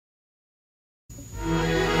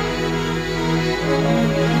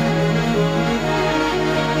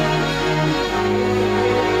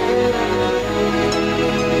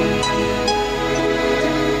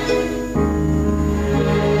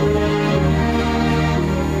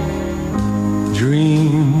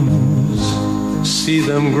see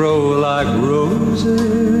them grow like roses,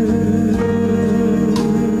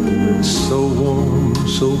 so warm,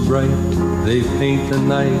 so bright, they paint the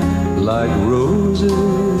night like roses.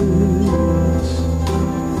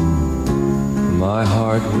 My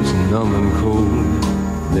heart was numb and cold,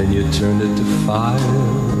 then you turned it to fire.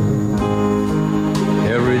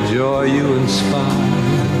 Every joy you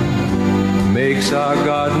inspire makes our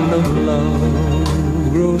garden of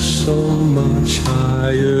love grow so much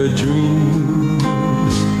higher. Dreams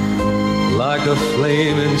like a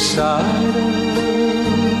flame inside us,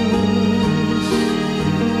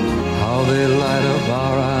 how they light up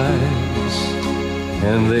our eyes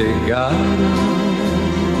and they guide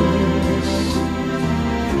us.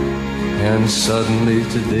 And suddenly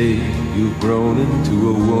today you've grown into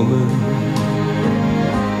a woman,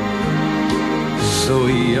 so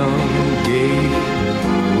young, gay,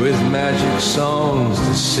 with magic songs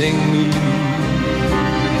to sing me.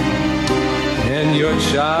 And your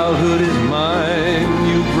childhood is mine,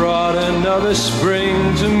 you brought another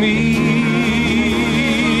spring to me.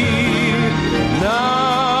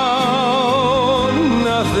 Now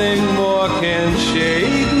nothing more can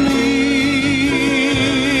shake me.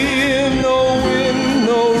 No wind,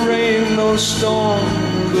 no rain, no storm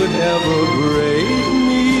could ever break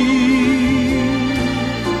me.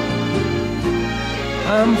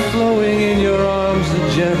 I'm flowing in your arms, the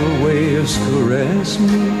gentle waves caress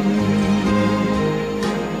me,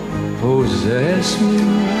 possess me,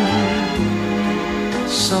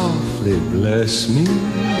 softly bless me.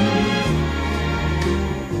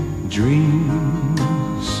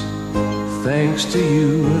 Dreams, thanks to you,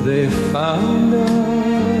 they found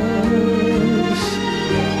us.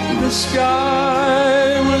 The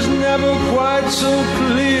sky was never quite so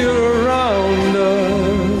clear around us.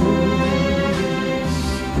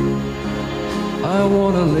 I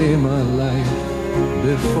want to lay my life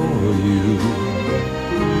before you.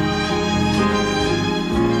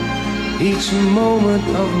 Each moment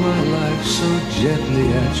of my life so gently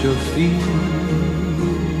at your feet,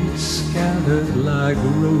 scattered like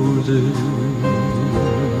roses,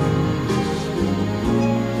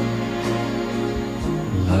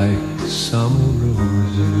 like summer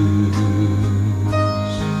roses.